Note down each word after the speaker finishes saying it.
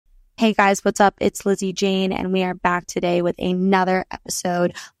Hey guys, what's up? It's Lizzie Jane, and we are back today with another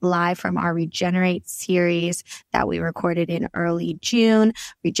episode live from our Regenerate series that we recorded in early June.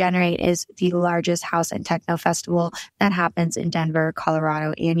 Regenerate is the largest house and techno festival that happens in Denver,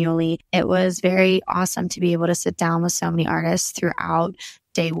 Colorado annually. It was very awesome to be able to sit down with so many artists throughout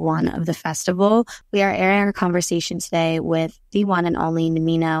day one of the festival. We are airing our conversation today with the one and only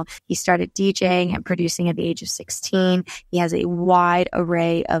Nimino. He started DJing and producing at the age of 16. He has a wide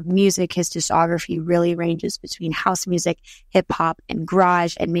array of music. His discography really ranges between house music, hip hop, and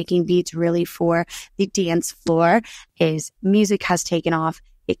garage, and making beats really for the dance floor. His music has taken off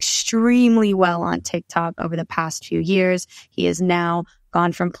extremely well on TikTok over the past few years. He is now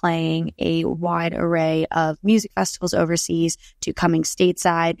gone from playing a wide array of music festivals overseas to coming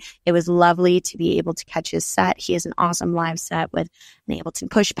stateside. It was lovely to be able to catch his set. He has an awesome live set with an Ableton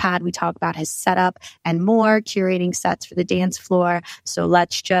push pad. We talk about his setup and more, curating sets for the dance floor. So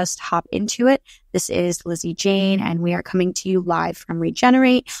let's just hop into it. This is Lizzie Jane, and we are coming to you live from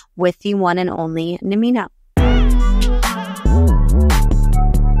Regenerate with the one and only Nimino.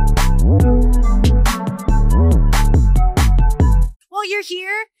 Well, you're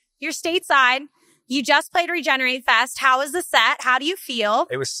here. You're stateside. You just played Regenerate Fest. How was the set? How do you feel?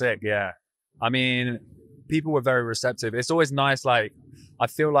 It was sick, yeah. I mean, people were very receptive. It's always nice, like, I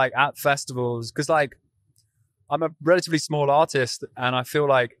feel like at festivals, because, like, I'm a relatively small artist, and I feel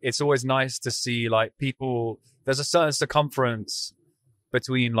like it's always nice to see, like, people, there's a certain circumference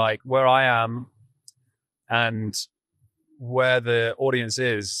between, like, where I am and where the audience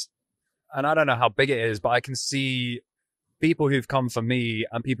is. And I don't know how big it is, but I can see people who've come for me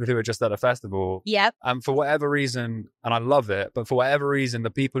and people who are just at a festival. Yep. And for whatever reason, and I love it, but for whatever reason,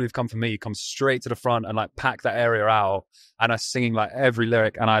 the people who've come for me come straight to the front and like pack that area out and are singing like every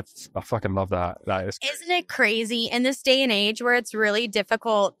lyric. And I fucking love that. That is crazy. Isn't it crazy in this day and age where it's really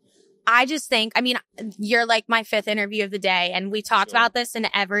difficult? I just think, I mean, you're like my fifth interview of the day, and we talked about this in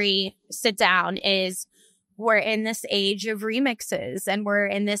every sit down, is we're in this age of remixes, and we're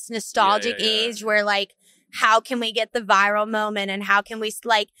in this nostalgic age where, like, how can we get the viral moment, and how can we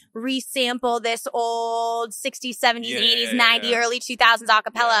like resample this old 60s, 70s, 80s, 90s, early 2000s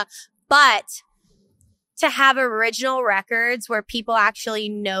acapella? But to have original records where people actually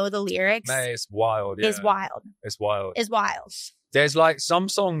know the lyrics, Mate, it's wild. Yeah. is wild. It's wild. Is wild. There's like some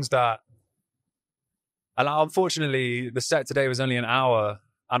songs that, and unfortunately the set today was only an hour,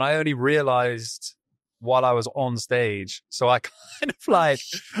 and I only realized while I was on stage. So I kind of like,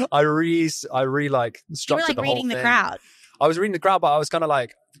 I like structured the whole thing. You were like reading the crowd. I was reading the crowd, but I was kind of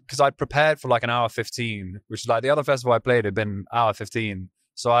like, because I'd prepared for like an hour 15, which is like the other festival I played had been hour 15.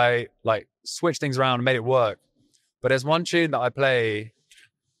 So I like switched things around and made it work. But there's one tune that I play,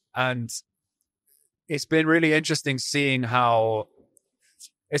 and it's been really interesting seeing how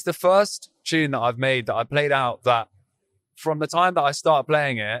it's the first tune that I've made that I played out that from the time that I start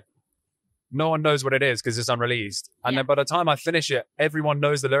playing it, no one knows what it is because it's unreleased. And then by the time I finish it, everyone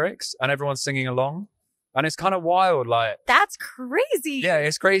knows the lyrics and everyone's singing along. And it's kind of wild. Like, that's crazy. Yeah,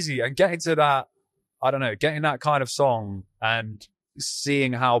 it's crazy. And getting to that, I don't know, getting that kind of song and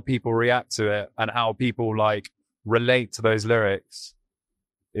seeing how people react to it and how people like relate to those lyrics.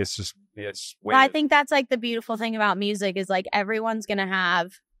 It's just, it's weird. I think that's like the beautiful thing about music is like everyone's going to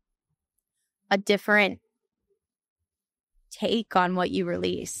have a different take on what you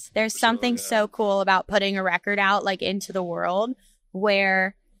release. There's something so cool about putting a record out like into the world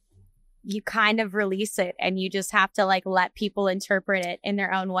where you kind of release it and you just have to like let people interpret it in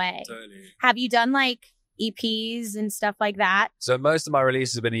their own way. Totally. Have you done like EPs and stuff like that? So most of my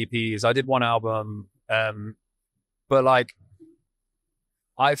releases have been EPs. I did one album, but like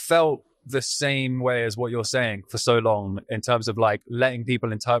I felt the same way as what you're saying for so long in terms of like letting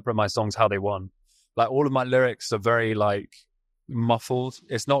people interpret my songs how they want. Like all of my lyrics are very like muffled.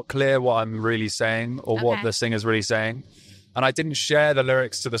 It's not clear what I'm really saying or what the singer's really saying. And I didn't share the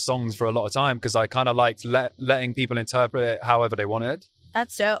lyrics to the songs for a lot of time because I kind of liked letting people interpret it however they wanted.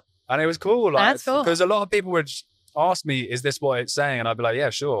 That's dope. And it was cool. Like, that's cool. Because a lot of people would ask me, is this what it's saying? And I'd be like,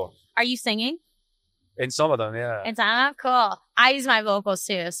 yeah, sure. Are you singing? In some of them, yeah. It's cool. I use my vocals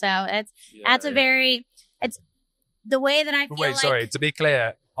too. So it's the way that I feel. Wait, sorry. To be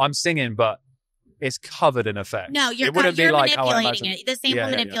clear, I'm singing, but it's covered in effects. No, you're manipulating it. The sample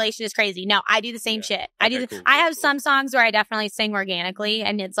manipulation is crazy. No, I do the same shit. I have some songs where I definitely sing organically,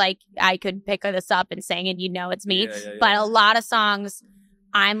 and it's like I could pick this up and sing, and you know it's me. But a lot of songs,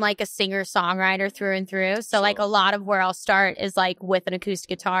 I'm like a singer-songwriter through and through. So like a lot of where I'll start is like with an acoustic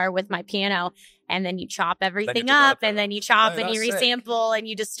guitar with my piano. and then you chop everything develop up, and then you chop and you that's sick. resample and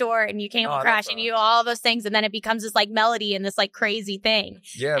you distort and you cable I crash love and that. you do all those things, and then it becomes this like melody and this like crazy thing.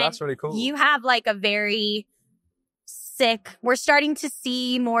 Yeah, And that's really cool. You have like a very sick. We're starting to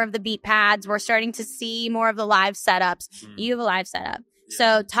see more of the beat pads. We're starting to see more of the live setups. You have a live setup.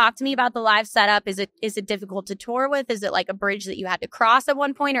 So talk to me about the live setup. Is it difficult to tour with? Is it like a bridge that you had to cross at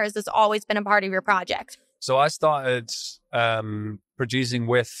one point, or has this always been a part of your project? So I started producing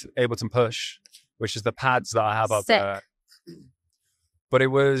with Ableton Push, which is the pads that I have up Sick. there. But it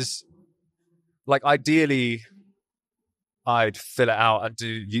was like, ideally, I'd fill it out and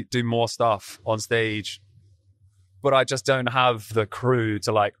do more stuff on stage. But I just don't have the crew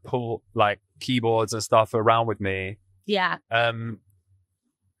to like pull like keyboards and stuff around with me. Yeah.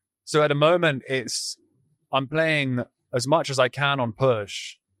 So at the moment, I'm playing as much as I can on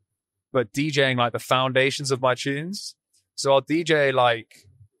Push, but DJing like the foundations of my tunes. So I'll DJ like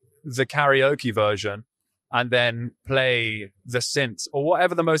the karaoke version and then play the synth or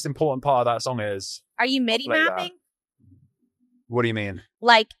whatever the most important part of that song is. Are you MIDI play that. mapping? What do you mean?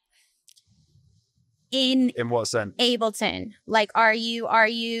 Like in what sense? Ableton? Like, are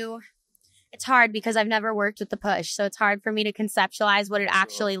you? It's hard because I've never worked with the Push, so it's hard for me to conceptualize what it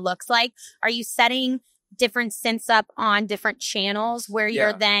actually looks like. Are you setting different synths up on different channels where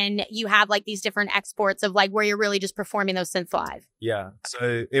you have like these different exports of like where you're really just performing those synths live? Yeah.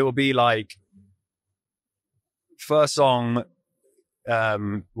 So it will be like, first song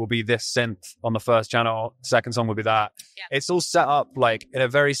will be this synth on the first channel. Second song will be that. Yeah. It's all set up like in a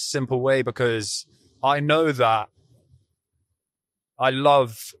very simple way because I know that I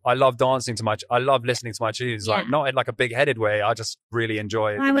love dancing to I love listening to my tunes, like not in like a big headed way. I just really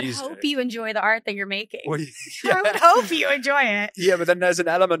enjoy it. I would hope you enjoy the art that you're making. Well, I would hope you enjoy it. Yeah, but then there's an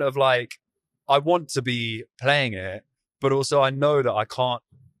element of like, I want to be playing it, but also I know that I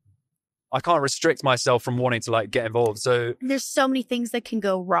can't restrict myself from wanting to like get involved. So there's so many things that can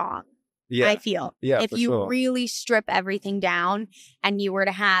go wrong. Yeah. I feel if you really strip everything down and you were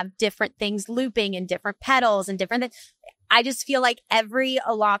to have different things looping and different pedals and different things, I just feel like every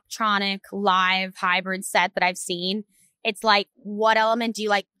electronic live hybrid set that I've seen, it's like, what element do you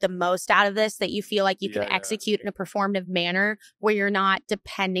like the most out of this that you feel like you can execute in a performative manner where you're not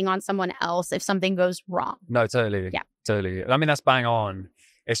depending on someone else if something goes wrong? No, totally. Yeah, totally. I mean, that's bang on.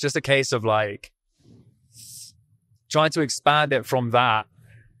 It's just a case of like trying to expand it from that.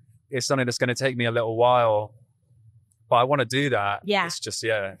 It's something that's going to take me a little while. But I want to do that. Yeah. It's just,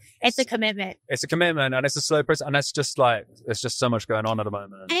 It's a commitment. It's a commitment and it's a slow process. And it's just like, there's just so much going on at the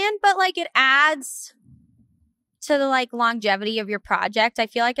moment. But like it adds to the like longevity of your project. I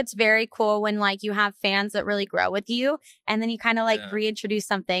feel like it's very cool when like you have fans that really grow with you and then you kind of like reintroduce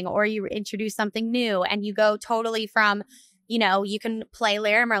something or you introduce something new and you go totally from, you know, you can play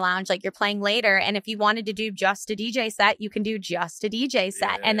Larimer Lounge like you're playing later. And if you wanted to do just a DJ set, you can do just a DJ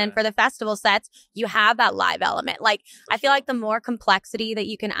set. And then for the festival sets, you have that live element. Like, I feel like the more complexity that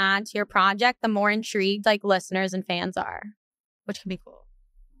you can add to your project, the more intrigued like listeners and fans are, which can be cool.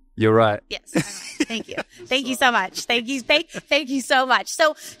 You're right. Yes. Thank you. Thank you so much. Thank you so much.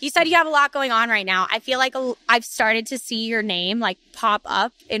 So you said you have a lot going on right now. I feel like I've started to see your name like pop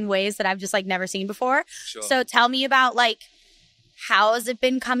up in ways that I've just like never seen before. Sure. So tell me about like, how has it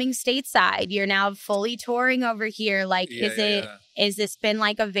been coming stateside? You're now fully touring over here. Like, is this been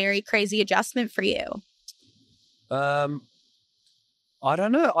like a very crazy adjustment for you? I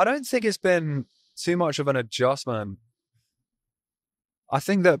don't know. I don't think it's been too much of an adjustment. I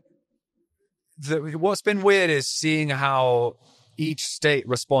think that what's been weird is seeing how each state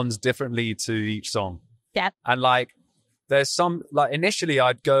responds differently to each song. Yeah. And like, there's some, like initially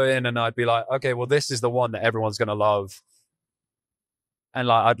I'd go in and I'd be like, okay, well, this is the one that everyone's going to love. And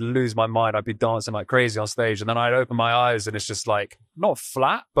like, I'd lose my mind. I'd be dancing like crazy on stage. And then I'd open my eyes and it's just like, not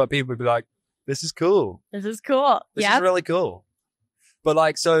flat, but people would be like, this is cool. This is cool. This is really cool. But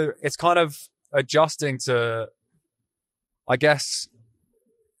like, so it's kind of adjusting to, I guess,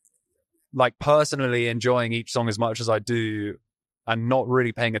 like personally enjoying each song as much as I do and not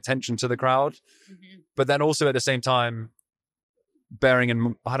really paying attention to the crowd. Mm-hmm. But then also at the same time, bearing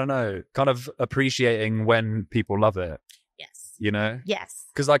in, I don't know, kind of appreciating when people love it. Yes. You know? Yes.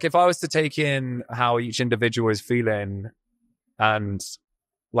 Because like if I was to take in how each individual is feeling and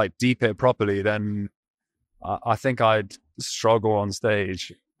like deep it properly, then I think I'd struggle on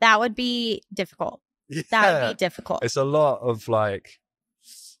stage. That would be difficult. Yeah. That would be difficult. It's a lot of like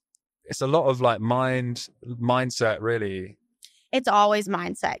mindset, really. It's always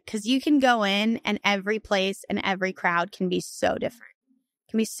mindset because you can go in and every place and every crowd can be so different.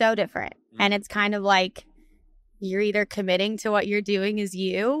 Mm-hmm. And it's kind of like you're either committing to what you're doing is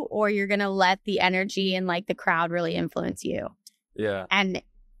you, or you're going to let the energy and like the crowd really influence you. Yeah. And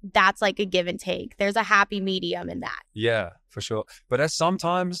that's like a give and take. There's a happy medium in that. Yeah, for sure. But there's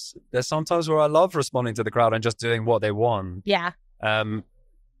sometimes where I love responding to the crowd and just doing what they want. Yeah. But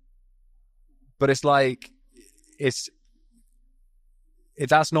it's like,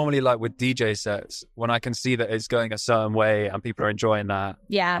 that's normally like with DJ sets, when I can see that it's going a certain way and people are enjoying that.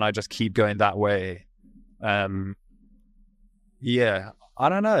 Yeah. And I just keep going that way. Yeah, I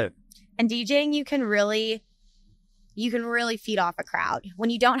don't know. And DJing, you can really feed off a crowd. When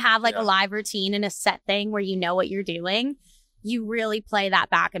you don't have like a live routine and a set thing where you know what you're doing, you really play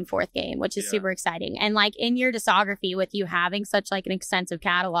that back and forth game, which is super exciting. And like in your discography, with you having such like an extensive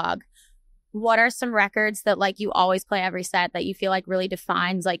catalog, what are some records that like you always play every set that you feel like really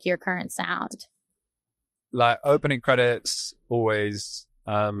defines like your current sound? Like opening credits, always.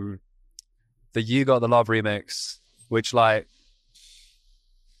 The You Got the Love remix, which like,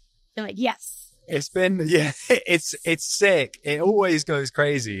 you're like, yes. It's been, it's sick. It always goes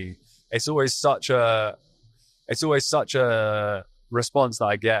crazy. It's always such a response that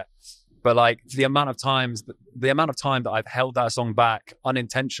I get. But like the amount of time that I've held that song back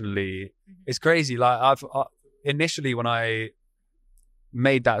unintentionally is crazy. Like initially when I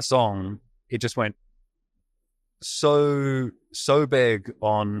made that song, it just went so big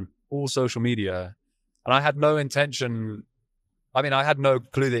on all social media, and I had no intention. I mean, I had no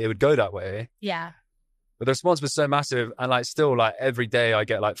clue that it would go that way. Yeah. But the response was so massive, and like still like every day I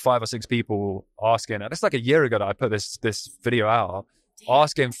get like 5 or 6 people asking, and it's like a year ago that I put this video out. Damn.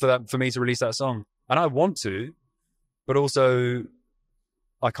 Asking for me to release that song. And I want to, but also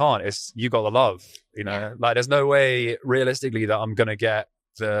I can't. It's You Got the Love, you know? Yeah. Like there's no way realistically that I'm going to get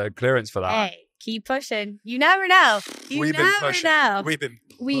the clearance for that. Hey, keep pushing. You never know. We've been pushing.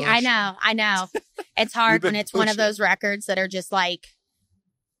 I know. It's hard when it's one of those records that are just like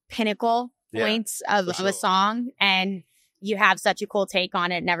pinnacle points of a song, and you have such a cool take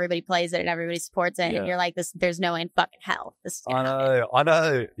on it, and everybody plays it and everybody supports it, and you're like, there's no way in fucking hell this is gonna happen. I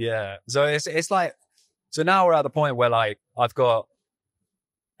know. Yeah. So it's like, so now we're at the point where like I've got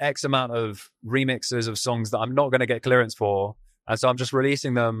X amount of remixes of songs that I'm not going to get clearance for, and so I'm just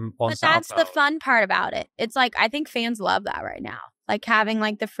releasing them on SoundCloud. But that's the fun part about it. It's like, I think fans love that right now, like having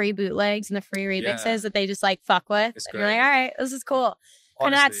like the free bootlegs and the free remixes that they just like fuck with. And you're like, all right, this is cool.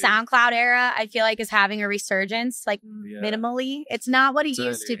 Kind of that SoundCloud era, I feel like, is having a resurgence, like minimally. It's not what it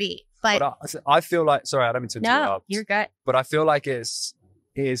used to be, but I feel like, sorry, I don't mean to interrupt. No, you're good. But I feel like it's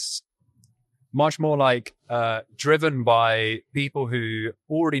much more like driven by people who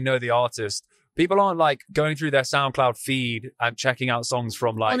already know the artist. People aren't like going through their SoundCloud feed and checking out songs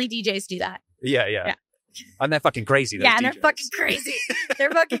from like... Only DJs do that. Yeah. And they're fucking crazy. Yeah, and they're fucking crazy.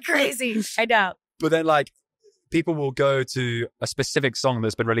 They're fucking crazy. I know. But then like, people will go to a specific song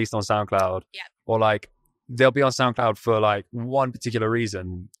that's been released on SoundCloud, or like they'll be on SoundCloud for like one particular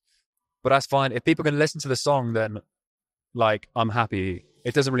reason, but that's fine. If people can listen to the song, then like I'm happy.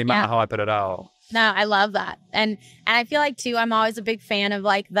 It doesn't really matter how I put it out. No, I love that. And I feel like too, I'm always a big fan of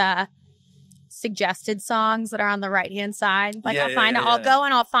like the suggested songs that are on the right hand side. Like I'll go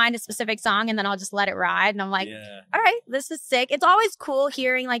and I'll find a specific song and then I'll just let it ride. And I'm like, all right, this is sick. It's always cool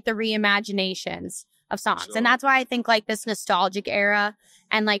hearing like the reimaginations of songs. Sure. And that's why I think like this nostalgic era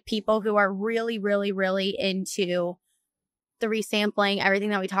and like people who are really, really, really into the resampling, everything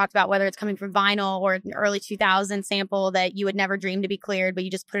that we talked about, whether it's coming from vinyl or an early 2000 sample that you would never dream to be cleared, but you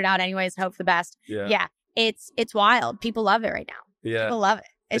just put it out anyways and hope for the best. Yeah. It's wild. People love it right now. Yeah. People love it.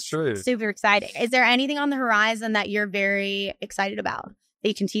 It's true. Super exciting. Is there anything on the horizon that you're very excited about that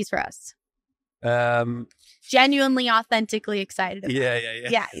you can tease for us? Genuinely, authentically excited about.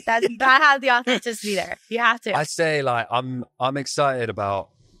 Yeah. That has the authenticity there. You have to. I say like I'm excited about.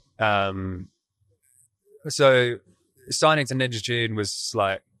 So signing to Ninja Tune was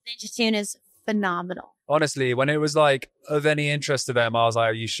like, Ninja Tune is phenomenal. Honestly, when it was like of any interest to them, I was like,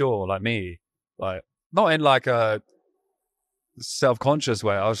 "Are you sure?" Like me, like not in like a self-conscious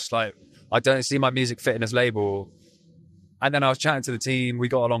way. I was just like, I don't see my music fit in this label. And then I was chatting to the team. We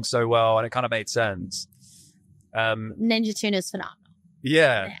got along so well, and it kind of made sense. Ninja Tune is phenomenal.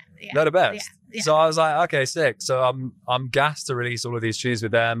 Yeah. They're the best. Yeah. So I was like, okay, sick. So I'm gassed to release all of these tunes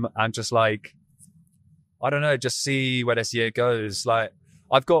with them, and just like, I don't know, just see where this year goes. Like,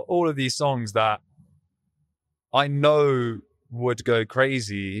 I've got all of these songs that I know would go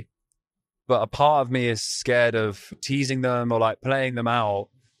crazy, but a part of me is scared of teasing them or like playing them out,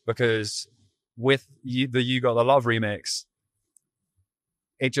 because with the You Got the Love remix,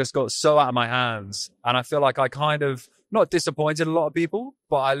 it just got so out of my hands. And I feel like I kind of, not disappointed a lot of people,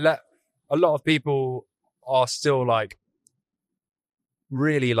 but I let a lot of people are still like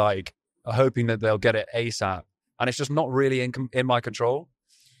really like hoping that they'll get it ASAP, and it's just not really in my control.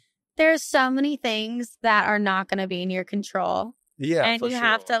 There's so many things that are not going to be in your control. Yeah, and you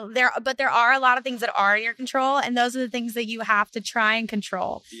have to but there are a lot of things that are in your control, and those are the things that you have to try and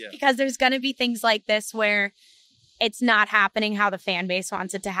control. Because there's going to be things like this where it's not happening how the fan base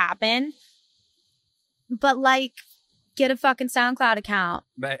wants it to happen. But like, get a fucking SoundCloud account.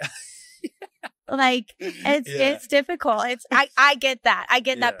 Like, it's difficult. I get that. I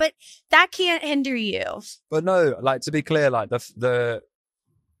get that. But that can't hinder you. But no, like, to be clear, like the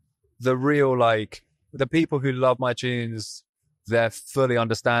real, like, the people who love my tunes, they're fully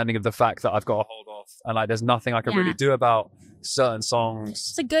understanding of the fact that I've got to hold off, and like there's nothing I can really do about certain songs.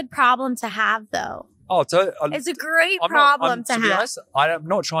 It's a good problem to have, though. Oh, it's a great problem to have. Be honest, I'm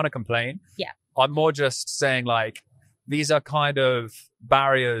not trying to complain. Yeah. I'm more just saying, like, these are kind of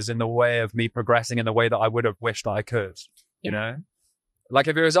barriers in the way of me progressing in the way that I would have wished I could, you know? Like,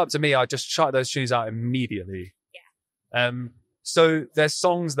 if it was up to me, I'd just shut those tunes out immediately. Yeah. So there's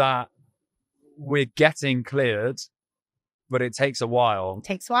songs that we're getting cleared, but it takes a while. It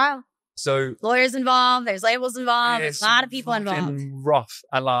takes a while. So lawyers involved, there's labels involved, there's a lot of people involved. Rough.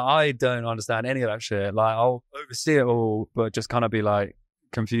 And like, I don't understand any of that shit. Like, I'll oversee it all, but just kind of be like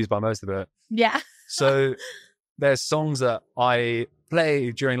confused by most of it. Yeah. So there's songs that I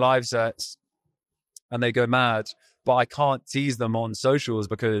play during live sets and they go mad, but I can't tease them on socials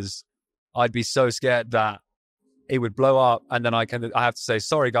because I'd be so scared that it would blow up, and then I have to say,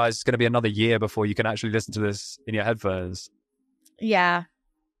 sorry guys, it's going to be another year before you can actually listen to this in your headphones. Yeah.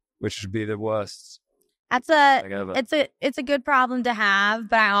 Which would be the worst. It's a good problem to have,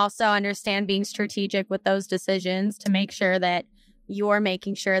 but I also understand being strategic with those decisions to make sure that you're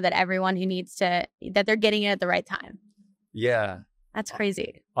making sure that everyone who needs to, that they're getting it at the right time. Yeah. That's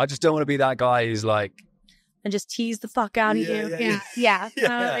crazy. I just don't want to be that guy who's like, and just tease the fuck out of you. Yeah.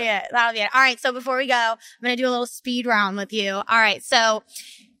 That'll be it. All right. So before we go, I'm going to do a little speed round with you. All right. So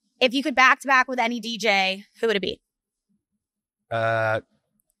if you could back to back with any DJ, who would it be?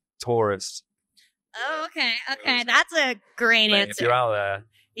 Tourist. Oh, okay. That's a great answer. If you're out there.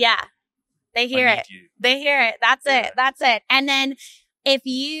 Yeah. They hear it. They hear it. That's it. And then if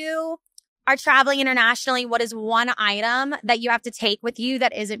you are traveling internationally, what is one item that you have to take with you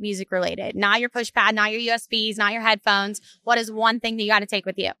that isn't music related? Not your push pad, not your USBs, not your headphones. What is one thing that you got to take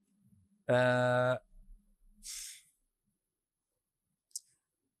with you? I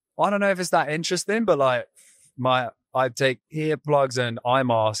don't know if it's that interesting, but like I take earplugs and eye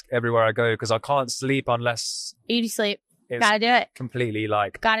mask everywhere I go because I can't sleep unless you sleep. Gotta do it. Completely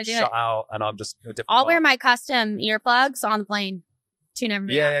like shut out, and I'm just I'll wear my custom earplugs on the plane. Tune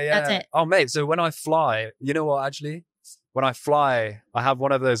everybody out. That's it. Oh mate, so when I fly, you know what, actually? When I fly, I have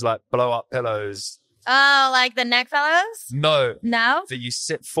one of those like blow up pillows. Oh, like the neck pillows? No. That you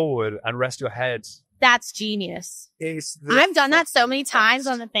sit forward and rest your head. That's genius. I've done that so many times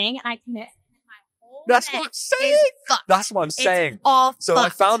on the thing, and I commit. That's what I'm saying. That's what I'm saying. So I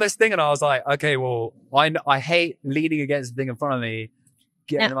found this thing and I was like, okay, well, I hate leaning against the thing in front of me,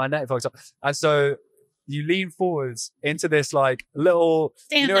 getting my neck fucked up. And so you lean forwards into this like little...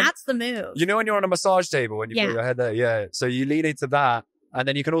 Damn, that's the move. You know when you're on a massage table when you put your head there? Yeah. So you lean into that, and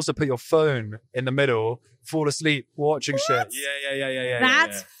then you can also put your phone in the middle, fall asleep, watching shit. Yeah.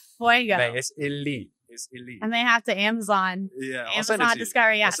 That's fuego. Mate, it's elite. It's elite. And they have to Amazon. Yeah. Amazon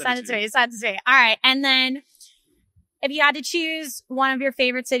Discovery. Yeah. Send it to me. All right. And then if you had to choose one of your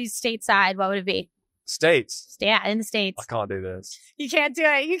favorite cities stateside, what would it be? States. Yeah, in the States. I can't do this. You can't do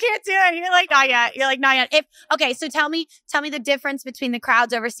it. You're like, not yet. Okay, so tell me the difference between the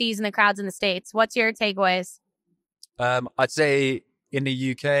crowds overseas and the crowds in the States. What's your takeaways? I'd say in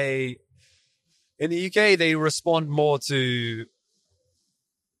the UK, they respond more to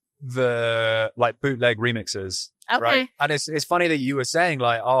the like bootleg remixes. Okay. Right? And it's funny that you were saying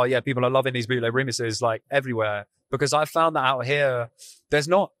like, oh yeah, people are loving these bootleg remixes like everywhere, because I found that out here, there's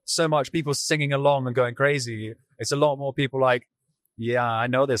not so much people singing along and going crazy. It's a lot more people like, yeah, I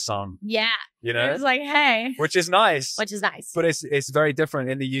know this song. Yeah. You know? It's like, hey. Which is nice. But it's very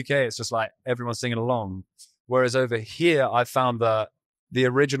different. In the UK, it's just like everyone's singing along. Whereas over here, I found that the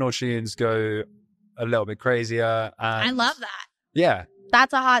original tunes go a little bit crazier. And I love that. Yeah.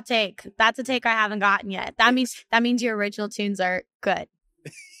 That's a hot take. That's a take I haven't gotten yet. That means your original tunes are good.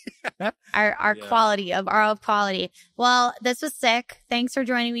 Are quality of quality. Well, this was sick. Thanks for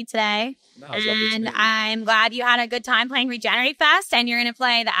joining me today. And I'm glad you had a good time playing Regenerate Fest, and you're gonna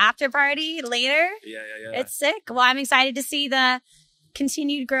play the after party later. Yeah. It's sick. Well, I'm excited to see the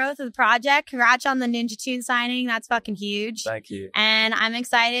continued growth of the project. Congrats on the Ninja Tune signing. That's fucking huge. Thank you. And I'm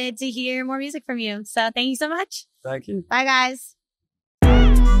excited to hear more music from you. So thank you so much. Thank you. Bye, guys.